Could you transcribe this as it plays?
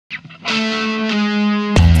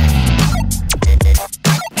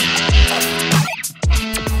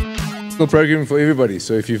functional programming for everybody.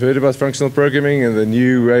 So if you've heard about functional programming and the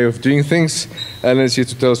new way of doing things, Alan is here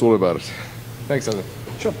to tell us all about it. Thanks, Alan.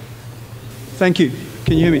 Sure. Thank you.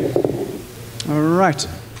 Can you hear me? All right.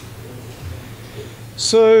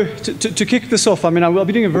 So to kick this off, I mean, I will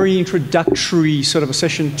be doing a very introductory sort of a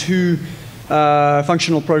session to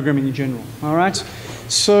functional programming in general. All right.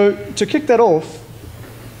 So to kick that off,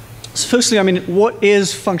 firstly, I mean, what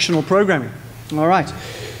is functional programming? All right.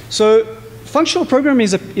 So functional programming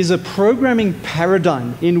is a programming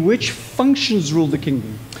paradigm in which functions rule the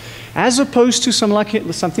kingdom, as opposed to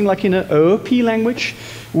something like in an OOP language,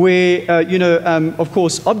 where of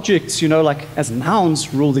course, objects, like as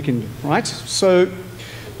nouns, rule the kingdom, right? So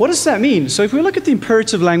what does that mean? So if we look at the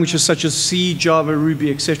imperative languages such as C, Java,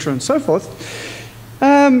 Ruby, etc., and so forth,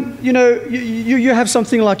 you have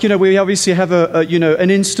something like, we obviously have an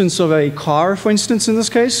instance of a car, for instance, in this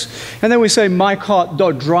case, and then we say my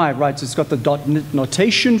car.drive, right? It's got the dot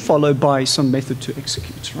notation followed by some method to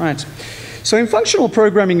execute, right? So in functional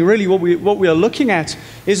programming, really what we are looking at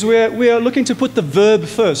is we are looking to put the verb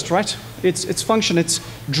first, right? It's function, it's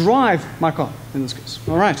drive my car, in this case,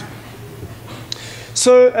 all right?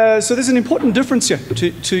 So there's an important difference here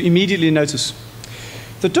to immediately notice.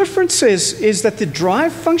 The difference is that the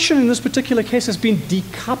drive function in this particular case has been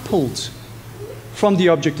decoupled from the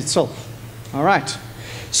object itself. All right.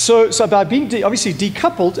 So by being obviously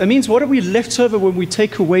decoupled, it means what are we left over when we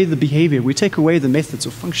take away the behavior, we take away the methods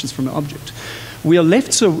or functions from an object? We are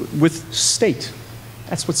left with state.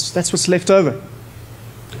 That's what's left over.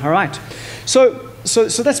 All right. So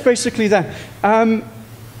that's basically that.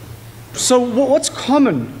 So what's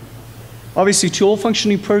common, obviously, to all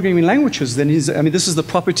functioning programming languages, then is, I mean, this is the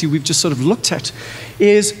property we've just sort of looked at,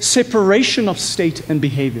 is separation of state and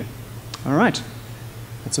behavior. All right.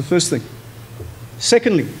 That's the first thing.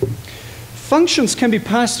 Secondly, functions can be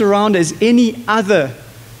passed around as any other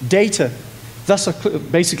data, thus are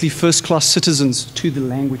basically first-class citizens to the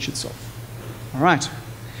language itself. All right.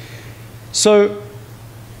 So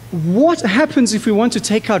what happens if we want to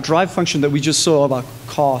take our drive function that we just saw about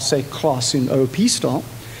car, say class in OOP style,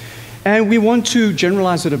 and we want to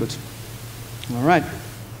generalize it a bit? All right.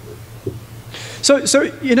 So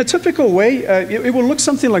in a typical way, it will look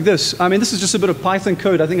something like this. I mean, this is just a bit of Python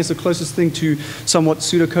code. I think it's the closest thing to somewhat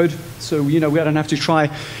pseudocode. So, we don't have to try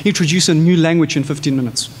introduce a new language in 15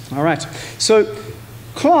 minutes. All right. So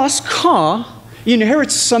class car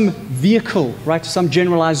inherits some vehicle, right? Some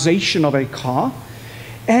generalization of a car.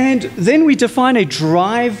 And then we define a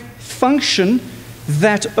drive function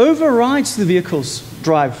that overrides the vehicle's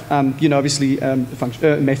drive, obviously,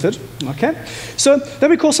 method. Okay? So then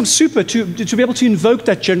we call some super to be able to invoke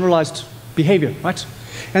that generalized behavior, right?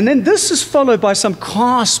 And then this is followed by some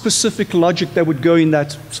car-specific logic that would go in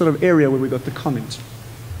that sort of area where we got the comment.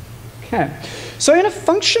 Okay. So in a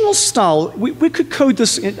functional style, we could code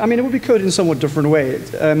this, it would be coded in a somewhat different way.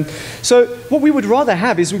 So what we would rather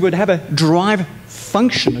have is we would have a drive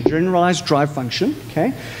function, a generalized drive function,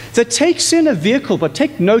 okay, that takes in a vehicle, but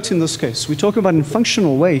take note in this case, we talk about in a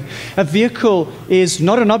functional way, a vehicle is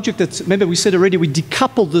not an object that, remember we said already, we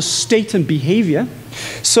decouple the state and behavior.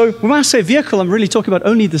 So when I say vehicle, I'm really talking about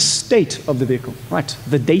only the state of the vehicle, right,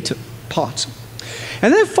 the data part.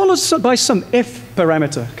 And then followed by some f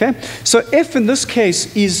parameter, okay? So f in this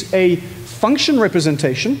case is a function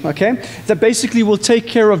representation, okay, that basically will take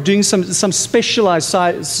care of doing some specialized,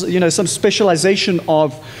 some specialization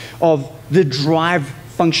of the drive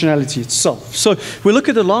functionality itself. So we look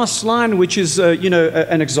at the last line, which is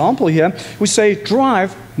an example here. We say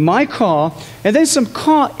drive my car, and then some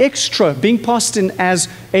car extra being passed in as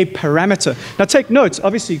a parameter. Now take note,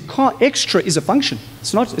 obviously car extra is a function.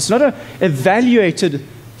 It's not an evaluated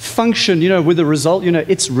function, with the result,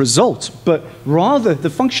 its result, but rather the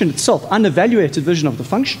function itself, unevaluated version of the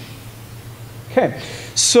function. Okay,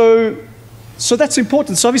 so that's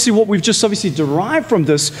important. So obviously what we've just obviously derived from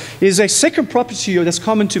this is a second property that's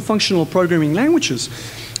common to functional programming languages,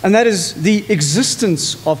 and that is the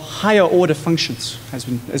existence of higher order functions,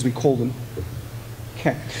 as we call them.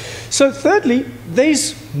 Okay, so thirdly,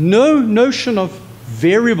 there's no notion of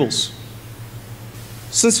variables.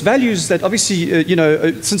 Since values that obviously,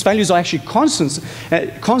 since values are actually constants,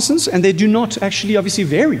 and they do not actually obviously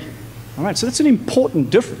vary. All right, so that's an important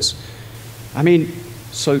difference.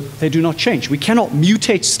 So they do not change. We cannot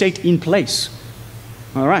mutate state in place.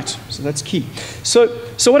 All right, so that's key. So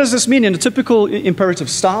what does this mean? In a typical imperative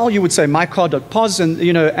style, you would say my car.pos,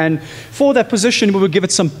 and for that position, we would give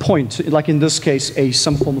it some point, like in this case,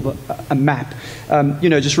 some form of a map,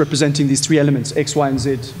 just representing these three elements, x, y, and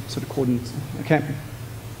z sort of coordinates. Okay.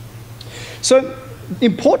 So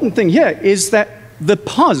important thing here is that the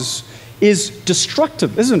pos is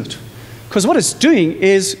destructive, isn't it? Because what it's doing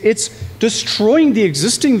is it's destroying the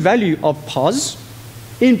existing value of pos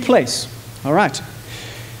in place. All right.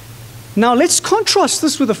 Now let's contrast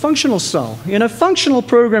this with a functional style. In a functional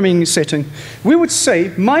programming setting, we would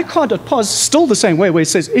say my car.pos still the same way, where it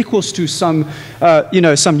says equals to some,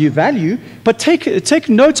 some new value. But take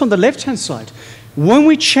note on the left-hand side. When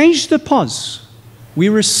we change the pos, we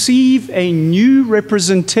receive a new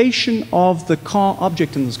representation of the car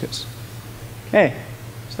object in this case. Okay.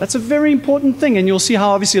 So that's a very important thing, and you'll see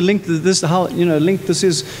how obviously linked this, linked this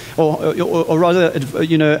is, or rather,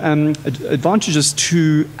 advantages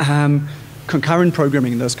to concurrent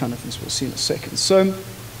programming and those kind of things. We'll see in a second. So,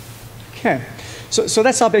 okay, so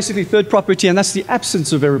that's our basically third property, and that's the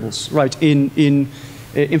absence of variables, right? In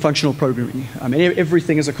functional programming, I mean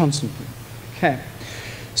everything is a constant. Okay.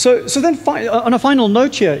 So then on a final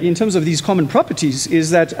note here, in terms of these common properties,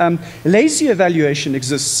 is that lazy evaluation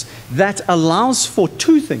exists that allows for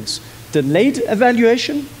two things. Delayed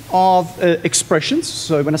evaluation of expressions.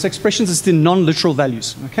 So when I say expressions, it's the non-literal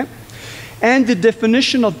values. Okay? And the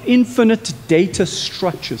definition of infinite data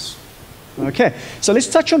structures. Okay, so let's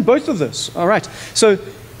touch on both of those. All right, so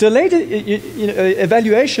delayed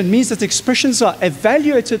evaluation means that the expressions are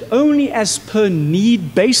evaluated only as per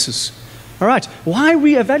need basis. All right, why are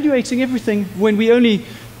we evaluating everything when we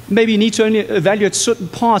maybe need to only evaluate certain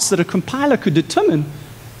parts that a compiler could determine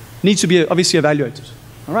need to be obviously evaluated?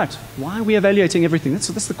 All right, why are we evaluating everything?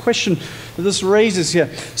 That's the question that this raises here.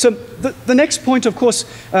 So the next point, of course,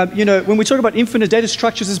 when we talk about infinite data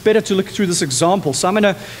structures, it's better to look through this example. So I'm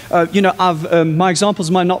going to, my examples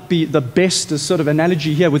might not be the best sort of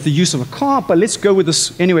analogy here with the use of a car, but let's go with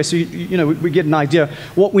this anyway, so we get an idea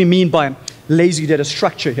what we mean by lazy data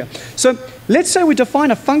structure here. So let's say we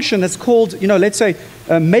define a function that's called, let's say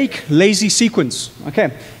make lazy sequence,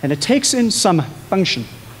 okay, and it takes in some function.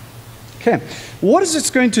 Okay, what is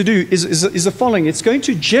it going to do is the following. It's going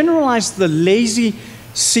to generalize the lazy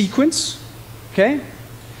sequence, okay,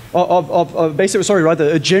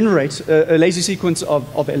 generate a lazy sequence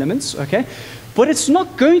of elements, okay, but it's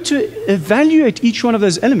not going to evaluate each one of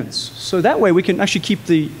those elements. So that way we can actually keep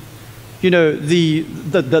the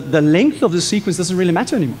length of the sequence doesn't really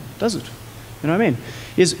matter anymore, does it? You know what I mean?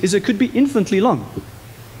 Is it could be infinitely long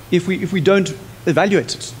if we don't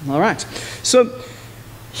evaluate it. All right, so.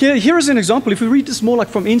 Here is an example. If we read this more like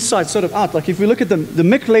from inside sort of out, like if we look at the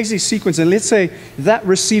make lazy sequence, and let's say that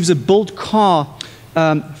receives a build car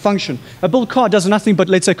function. A build car does nothing but,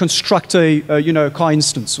 let's say, construct a car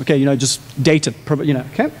instance. Okay, just data.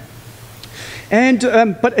 Okay. And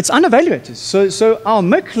but it's unevaluated. So our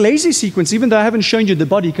make lazy sequence, even though I haven't shown you the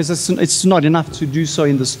body because it's not enough to do so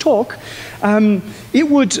in this talk, it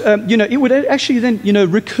would actually then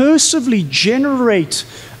recursively generate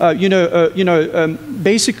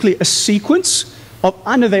basically a sequence of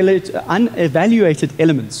unevaluated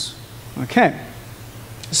elements. Okay.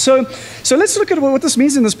 So let's look at what this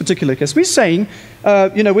means in this particular case. We're saying,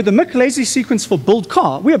 with the make lazy sequence for build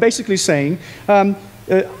car, we are basically saying.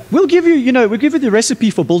 We'll give you the recipe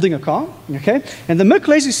for building a car, okay? And the make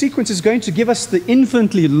lazy sequence is going to give us the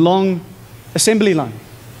infinitely long assembly line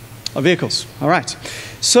of vehicles. All right.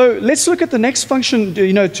 So let's look at the next function,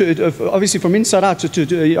 obviously from inside out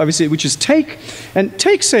to obviously, which is take. And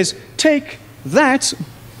take says take that.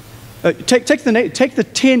 Take the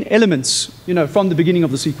 10 elements, from the beginning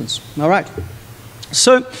of the sequence. All right.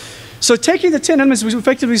 So taking the 10 elements, we're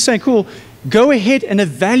effectively saying, cool, go ahead and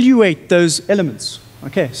evaluate those elements.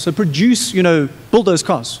 Okay, so produce, build those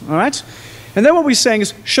cars, all right? And then what we're saying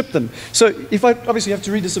is ship them. So if I obviously have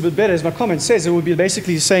to read this a bit better, as my comment says, it would be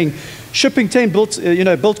basically saying shipping 10 built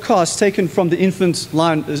cars taken from the infinite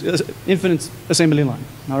assembly line,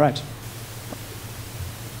 all right?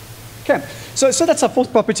 Okay, so that's our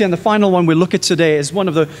fourth property, and the final one we'll look at today is one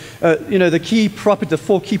of the, the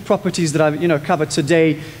four key properties that I've, covered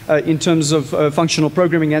today in terms of functional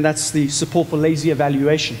programming, and that's the support for lazy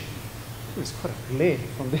evaluation. There's quite a glare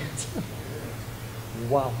from there.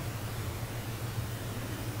 Wow.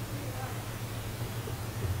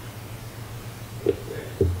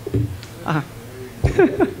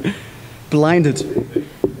 Blinded.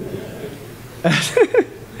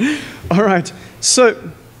 All right. So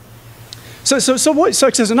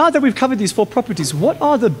now that we've covered these four properties, what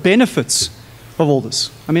are the benefits of all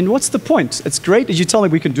this? I mean, what's the point? It's great that you tell me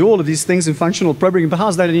we can do all of these things in functional programming, but how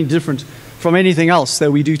is that any different from anything else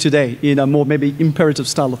that we do today in a more maybe imperative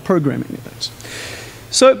style of programming?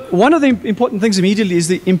 So one of the important things immediately is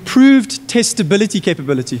the improved testability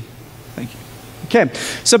capability. Thank you. Okay,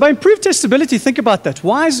 so by improved testability, think about that.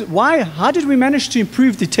 How did we manage to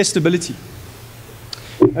improve the testability?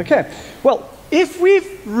 Okay, well, if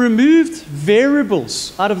we've removed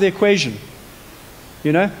variables out of the equation,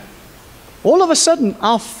 all of a sudden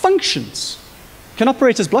our functions can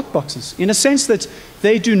operate as block boxes in a sense that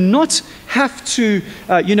they do not have to,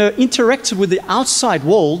 interact with the outside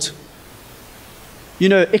world,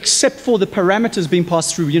 except for the parameters being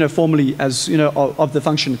passed through, formally as, of the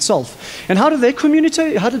function itself. And how do they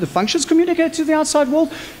communicate? How do the functions communicate to the outside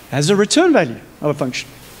world? As a return value of a function.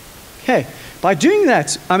 Okay. By doing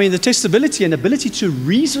that, the testability and ability to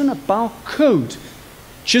reason about code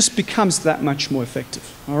just becomes that much more effective.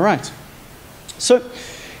 All right. So,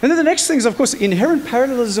 and then the next thing is, of course, inherent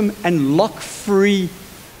parallelism and lock-free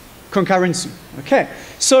concurrency. Okay.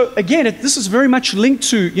 So again, this is very much linked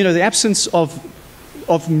to, the absence of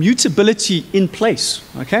mutability in place.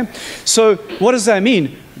 Okay. So what does that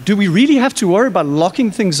mean? Do we really have to worry about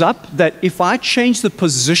locking things up that if I change the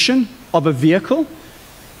position of a vehicle,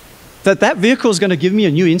 that vehicle is going to give me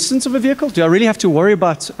a new instance of a vehicle? Do I really have to worry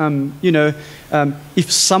about,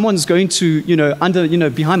 if someone's going to,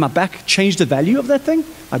 behind my back, change the value of that thing?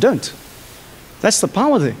 I don't. That's the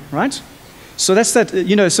power there, right? So that's that,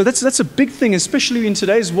 so that's a big thing, especially in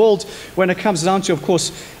today's world when it comes down to, of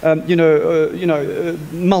course,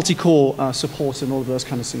 multi-core support and all of those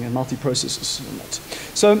kind of things, and multi-processors and that.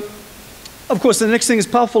 So, of course, the next thing is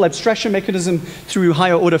powerful abstraction mechanism through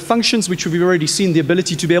higher order functions, which we've already seen the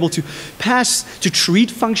ability to be able to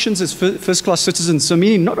treat functions as first-class citizens. So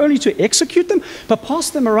meaning not only to execute them, but pass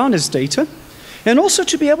them around as data, and also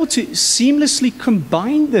to be able to seamlessly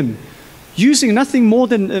combine them using nothing more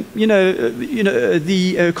than,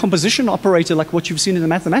 the composition operator, like what you've seen in the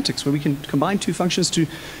mathematics, where we can combine two functions to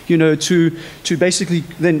basically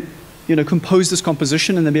then, compose this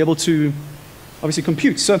composition and then be able to obviously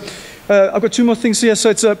compute. So I've got two more things here. So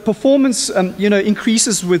it's performance,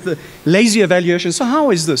 increases with lazy evaluation. So how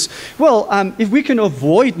is this? Well, if we can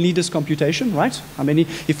avoid needless computation, right?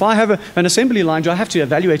 If I have an assembly line, do I have to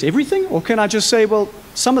evaluate everything? Or can I just say, well,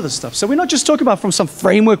 some of the stuff? So we're not just talking about from some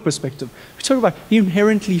framework perspective. We're talking about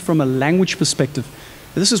inherently from a language perspective.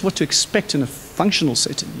 This is what to expect in a functional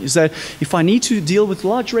setting, is that if I need to deal with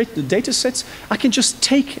large data sets, I can just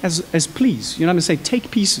take as please. I'm going to say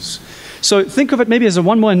take pieces. So think of it maybe as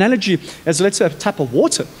one more analogy as, let's say, a tap of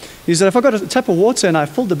water. Is that if I've got a tap of water and I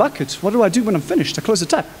fill the bucket, what do I do when I'm finished? I close the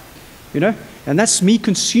tap, And that's me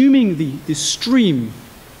consuming the stream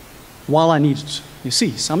while I need it, you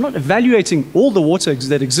see. So I'm not evaluating all the water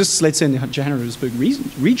that exists, let's say, in the Johannesburg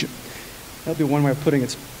region. That would be one way of putting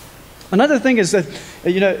it. Another thing is that,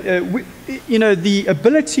 the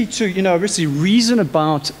ability to, obviously reason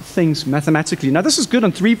about things mathematically. Now, this is good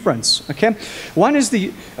on three fronts, okay? One is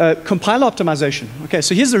the compiler optimization. Okay,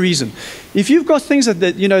 so here's the reason. If you've got things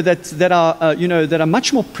that are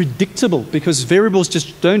much more predictable because variables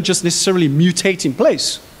don't necessarily mutate in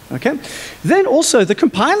place, okay? Then also the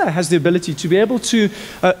compiler has the ability to be able to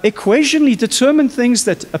equationally determine things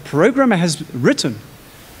that a programmer has written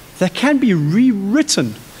that can be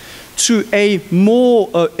rewritten to a more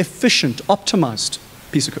efficient, optimized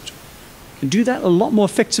piece of code. You can do that a lot more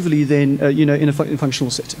effectively than in a functional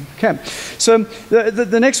setting. Okay, so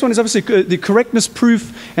the next one is obviously the correctness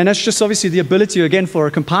proof, and that's just obviously the ability again for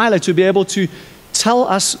a compiler to be able to tell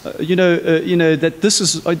us, that this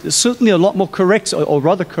is certainly a lot more correct, or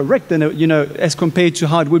rather correct than, as compared to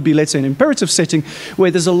how it would be, let's say, in an imperative setting, where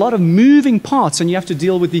there's a lot of moving parts and you have to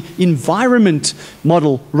deal with the environment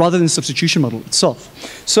model rather than the substitution model itself.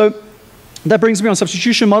 So that brings me on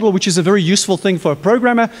substitution model, which is a very useful thing for a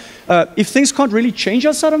programmer. If things can't really change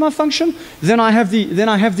outside of my function, then I have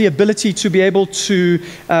the ability to be able to,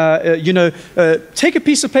 take a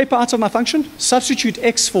piece of paper out of my function, substitute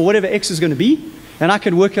x for whatever x is going to be, and I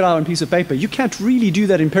can work it out on a piece of paper. You can't really do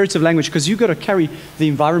that in imperative language because you've got to carry the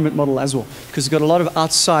environment model as well, because you've got a lot of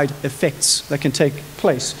outside effects that can take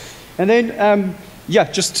place. And then,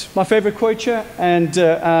 just my favorite quote here, and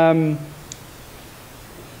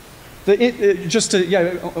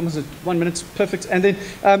almost 1 minute, perfect. And then,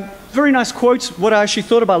 very nice quote. What I actually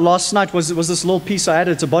thought about last night was this little piece I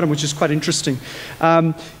added at the bottom, which is quite interesting.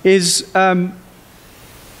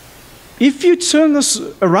 If you turn this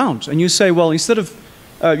around and you say, well, instead of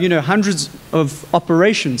hundreds of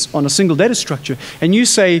operations on a single data structure, and you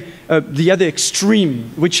say the other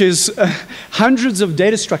extreme, which is hundreds of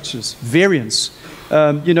data structures, variants,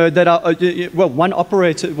 that are, one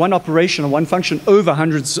operation or one function over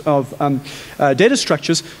hundreds of data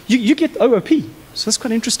structures, you get OOP. So that's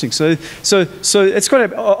quite interesting. So it's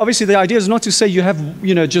quite obviously the idea is not to say you have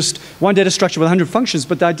just one data structure with 100 functions,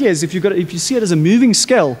 but the idea is if you see it as a moving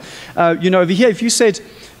scale, over here if you said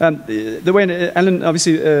the way Alan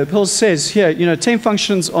obviously Pearl says here, 10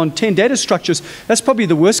 functions on 10 data structures, that's probably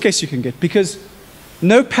the worst case you can get, because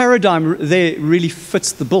no paradigm there really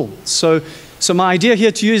fits the bill. So my idea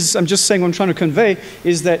here to you is, I'm just saying what I'm trying to convey,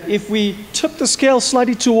 is that if we tip the scale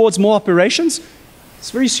slightly towards more operations, it's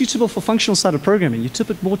very suitable for functional side of programming. You tip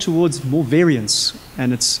it more towards more variance,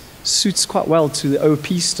 and it suits quite well to the OP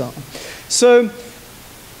style. So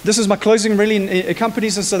this is my closing really in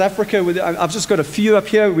companies in South Africa. I've just got a few up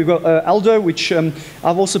here. We've got Aldo, which I've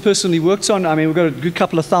also personally worked on. I mean, we've got a good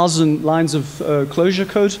couple of thousand lines of closure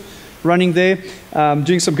code running there,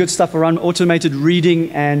 doing some good stuff around automated reading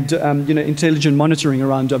and intelligent monitoring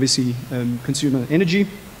around, obviously, consumer energy.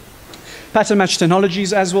 Pattern match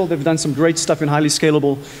technologies as well. They've done some great stuff in highly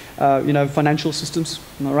scalable, financial systems.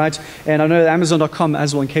 All right, and I know Amazon.com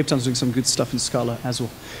as well in Cape Town is doing some good stuff in Scala as well.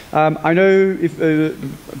 I know,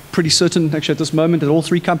 pretty certain actually at this moment, that all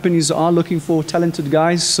three companies are looking for talented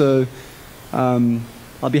guys. So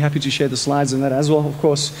I'll be happy to share the slides on that as well, of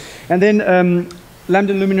course. And then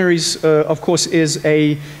Lambda Luminaries, of course, is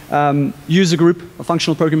a user group, a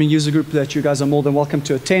functional programming user group that you guys are more than welcome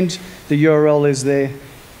to attend. The URL is there.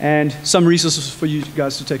 And some resources for you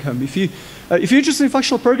guys to take home. If you're interested in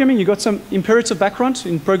functional programming, you've got some imperative background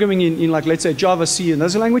in programming in like, let's say, Java, C, and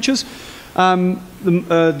those languages,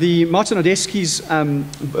 the Martin Odesky's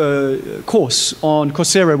course on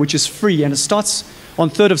Coursera, which is free, and it starts on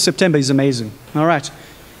 3rd of September, is amazing. All right.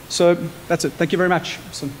 So that's it. Thank you very much.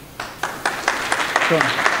 Awesome.